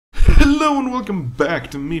Hello and welcome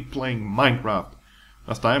back to me playing Minecraft.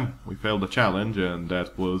 Last time we failed a challenge, and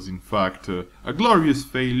that was in fact a glorious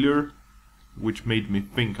failure, which made me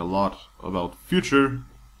think a lot about future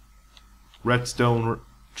redstone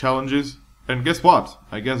challenges. And guess what?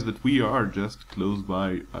 I guess that we are just close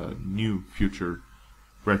by a new future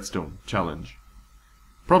redstone challenge.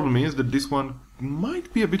 Problem is that this one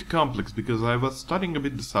might be a bit complex, because I was studying a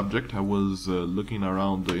bit the subject. I was looking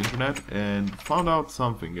around the internet and found out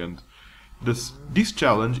something, and this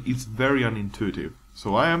challenge is very unintuitive.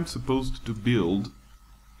 So I am supposed to build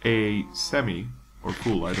a semi or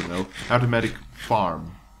full, I don't know, automatic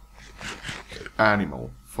farm. Animal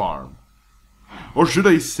farm. Or should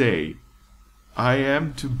I say, I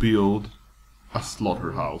am to build a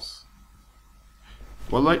slaughterhouse.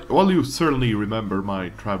 Well, you certainly remember my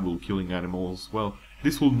tribal killing animals. Well,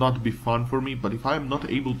 this will not be fun for me, but if I am not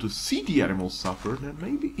able to see the animals suffer, then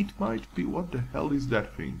maybe it might be. What the hell is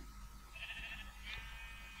that thing?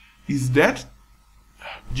 Is that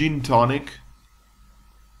gin tonic?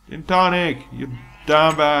 Gin tonic, you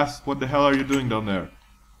dumbass! What the hell are you doing down there?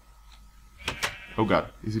 Oh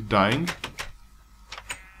god, is it dying?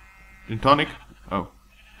 Gin tonic? Oh,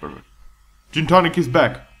 perfect. Gin tonic is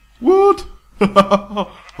back! What?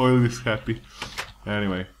 Oil is happy.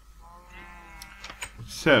 Anyway.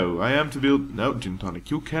 So, I am to build... No, gin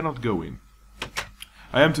tonic, you cannot go in.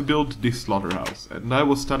 I am to build this slaughterhouse, and I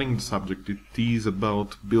was studying the subject. It is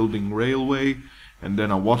about building railway, and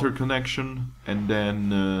then a water connection, and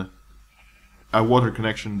then a water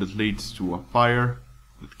connection that leads to a fire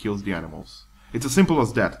that kills the animals. It's as simple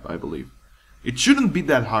as that, I believe. It shouldn't be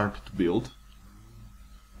that hard to build.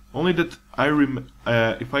 Only that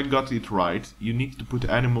if I got it right, you need to put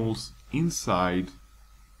animals inside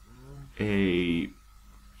a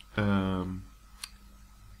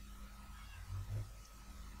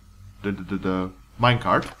the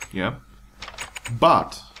minecart, yeah.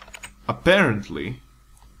 But apparently,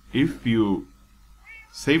 if you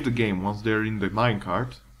save the game once they're in the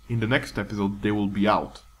minecart, in the next episode they will be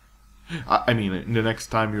out. I mean, in the next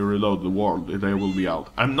time you reload the world, they will be out.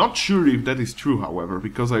 I'm not sure if that is true, however,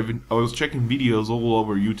 because I was checking videos all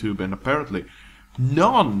over YouTube, and apparently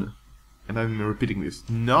none, and I'm repeating this,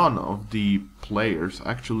 none of the players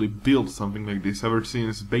actually built something like this ever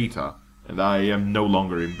since beta. And I am no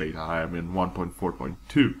longer in beta, I am in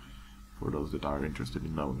 1.4.2, for those that are interested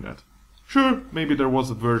in knowing that. Sure, maybe there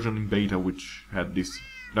was a version in beta which had this...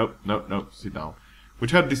 No, sit down.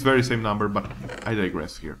 Which had this very same number, but I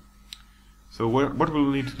digress here. So what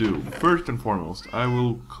we'll need to do, first and foremost, I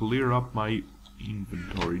will clear up my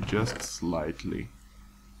inventory just slightly,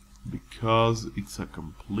 because it's a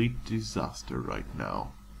complete disaster right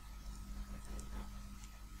now.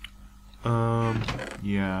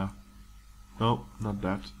 Yeah. No, not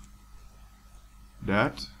that.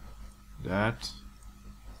 That.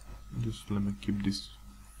 Just let me keep these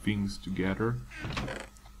things together.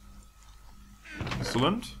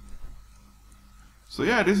 Excellent. So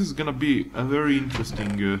yeah, this is gonna be a very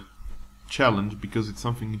interesting challenge, because it's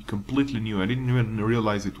something completely new. I didn't even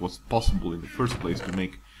realize it was possible in the first place to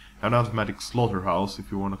make an automatic slaughterhouse,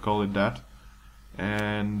 if you want to call it that.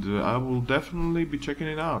 And I will definitely be checking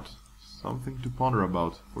it out. Something to ponder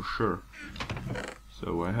about, for sure.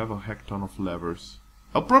 So I have a heck ton of levers.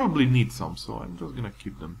 I'll probably need some, so I'm just gonna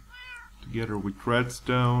keep them together with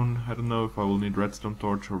redstone. I don't know if I will need redstone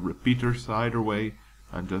torch or repeaters, either way.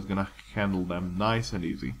 I'm just gonna handle them nice and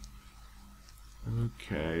easy.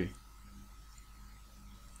 Okay.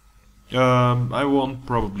 I won't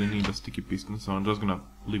probably need a sticky piston, so I'm just gonna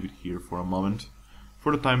leave it here for a moment.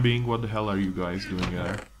 For the time being, what the hell are you guys doing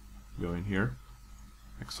there? Go in here.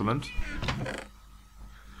 Excellent.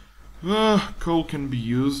 Coal can be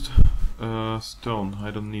used. Stone.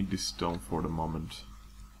 I don't need this stone for the moment.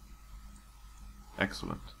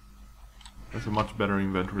 Excellent. That's a much better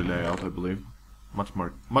inventory layout, I believe. Much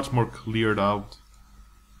more cleared out.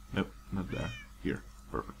 Nope, not there. Here.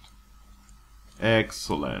 Perfect.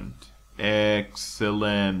 Excellent.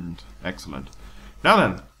 Excellent. Now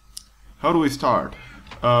then, how do we start?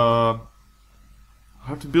 I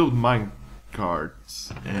have to build mine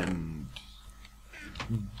carts and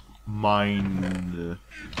mine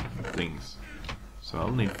things. So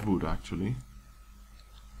I'll need wood, actually.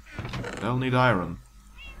 I'll need iron.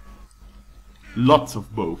 Lots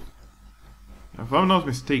of both. If I'm not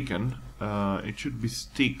mistaken, it should be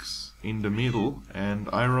sticks in the middle and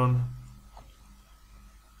iron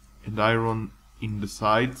in the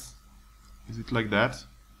sides. Is it like that?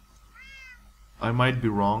 I might be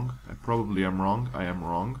wrong. I probably am wrong. I am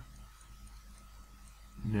wrong.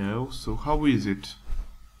 No, so how is it?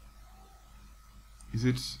 Is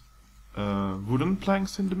it wooden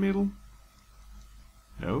planks in the middle?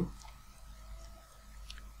 No.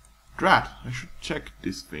 Drat, I should check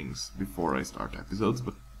these things before I start episodes,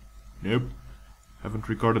 but nope. Haven't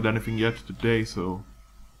recorded anything yet today, so...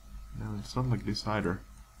 No, it's not like this either.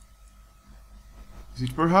 Is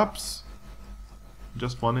it perhaps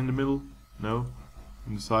just one in the middle? No.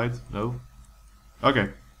 In the sides? No.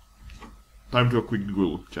 Okay. Time to a quick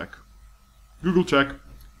Google check. Google check.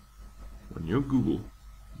 When you Google,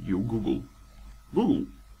 you Google. Google.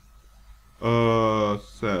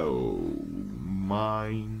 So...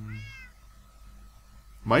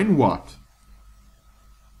 Mine what?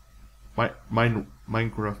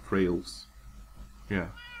 Minecraft Rails. Yeah.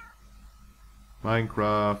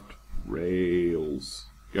 Minecraft Rails.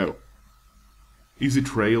 Go. Is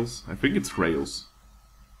it Rails? I think it's Rails.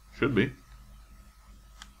 Should be.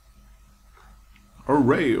 A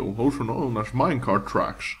rail, also known as minecart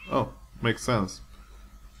tracks. Oh, makes sense.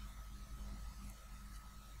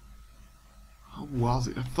 How was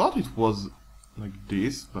it? I thought it was like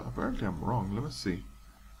this, but apparently I'm wrong. Let me see.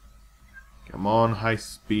 Come on,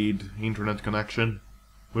 high-speed internet connection.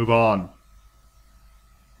 Move on.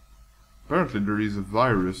 Apparently there is a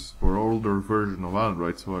virus for older version of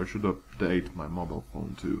Android, so I should update my mobile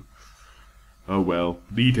phone too. Oh well,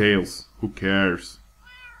 details. Who cares?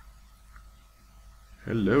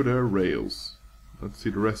 Hello there, Rails. Let's see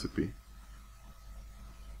the recipe.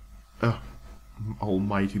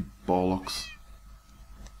 Almighty bollocks.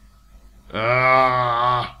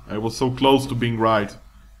 Ah! I was so close to being right.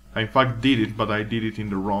 I in fact did it, but I did it in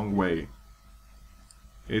the wrong way.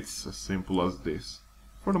 It's as simple as this.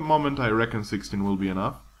 For the moment I reckon 16 will be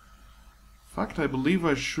enough. In fact, I believe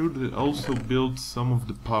I should also build some of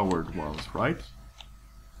the powered ones, right?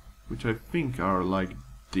 Which I think are like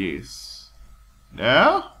this.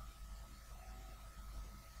 Yeah?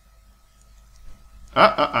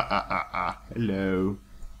 Hello.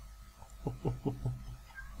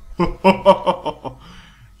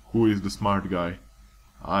 Who is the smart guy?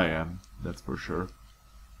 I am, that's for sure.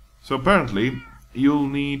 So apparently, we'll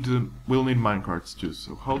need minecarts too.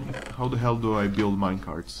 So how the hell do I build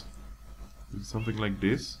minecarts? Is it something like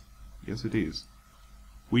this? Yes, it is.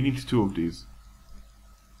 We need 2 of these.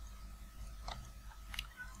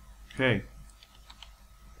 Okay.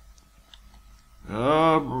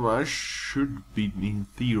 I should be in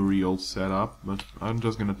theory all set up, but I'm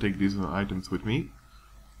just gonna take these items with me.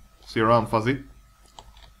 See you around, Fuzzy.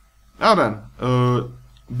 Now then,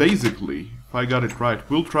 basically, if I got it right,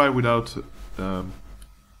 we'll try without.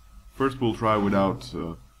 First, we'll try without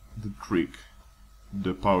the trick,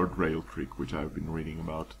 the powered rail trick, which I've been reading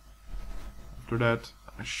about. After that,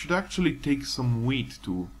 I should actually take some wheat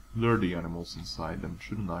to lure the animals inside them,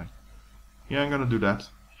 shouldn't I? Yeah, I'm gonna do that.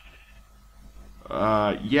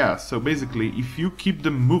 Yeah, so basically, if you keep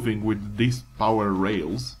them moving with these power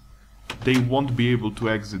rails, they won't be able to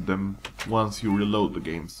exit them once you reload the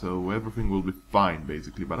game, so everything will be fine,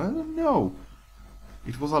 basically, but I don't know.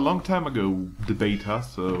 It was a long time ago, the beta,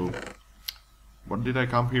 so... What did I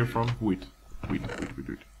come here from? Wheat. Wheat.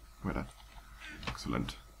 Where that?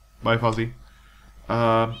 Excellent. Bye, Fuzzy.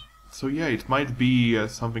 So yeah, it might be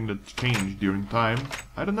something that changed during time.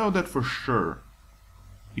 I don't know that for sure.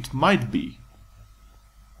 It might be.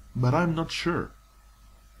 But I'm not sure.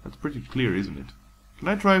 That's pretty clear, isn't it? Can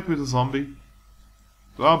I try it with a zombie?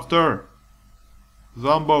 Zombster!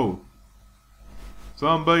 Zombo!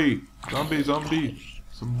 Zombie! Zombie!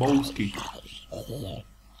 Zomboski!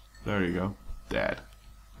 There you go. Dead.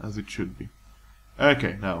 As it should be.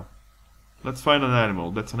 Okay, now. Let's find an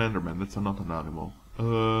animal. That's an Enderman. That's not an animal.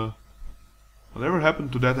 Whatever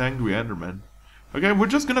happened to that angry Enderman? Okay, we're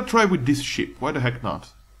just gonna try with this ship. Why the heck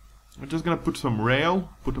not? We're just gonna put some rail,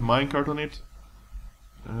 put a minecart on it.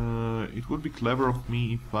 It would be clever of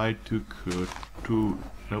me if I took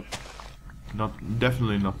nope.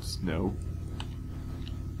 Definitely not snow.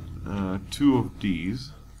 2 of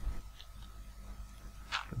these.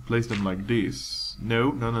 And place them like this.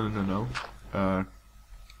 No.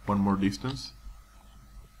 1 more distance.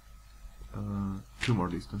 2 more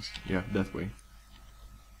distance. Yeah, that way.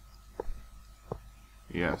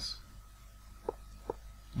 Yes.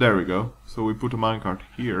 There we go. So we put a minecart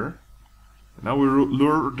here. And now we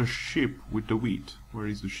lure the ship with the wheat. Where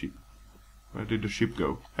is the ship? Where did the ship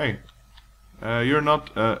go? Hey. You're not...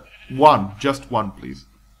 1. Just 1, please.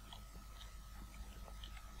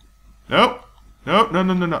 No! No.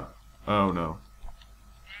 Oh no.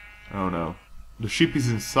 Oh no. The ship is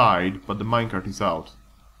inside, but the minecart is out.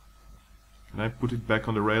 Can I put it back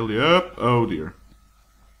on the rail? Yep. Oh dear.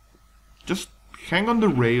 Just hang on the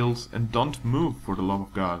rails and don't move, for the love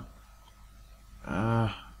of God.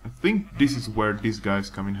 I think this is where these guys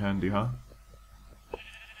come in handy, huh?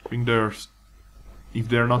 I think there's if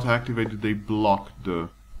they're not activated, they block the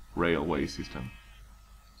railway system.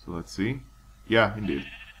 So let's see. Yeah, indeed.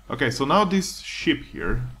 Okay, so now this ship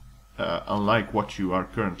here, unlike what you are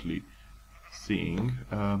currently seeing,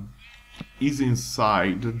 is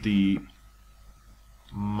inside the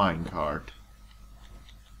minecart.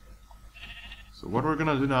 So what we're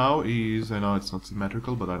gonna do now is, I know it's not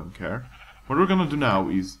symmetrical, but I don't care. What we're gonna do now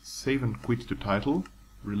is save and quit the title,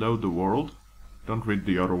 reload the world. Don't read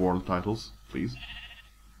the other world titles, please.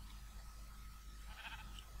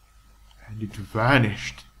 And it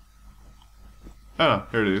vanished. Oh,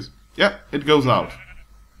 here it is. Yeah, it goes out.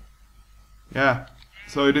 Yeah,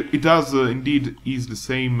 so it does indeed is the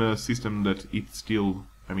same system that it still,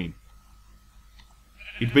 I mean,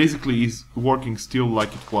 it basically is working still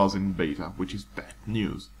like it was in beta, which is bad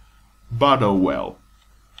news. But oh well.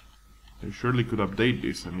 They surely could update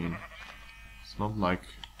this, I mean, it's not like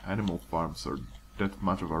animal farms are that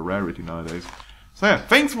much of a rarity nowadays. So yeah,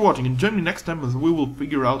 thanks for watching, and join me next time as we will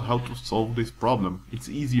figure out how to solve this problem. It's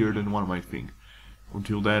easier than one might think.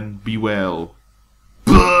 Until then, be well.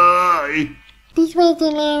 Bye! This was the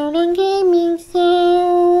Loud on Gaming,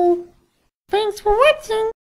 so thanks for watching.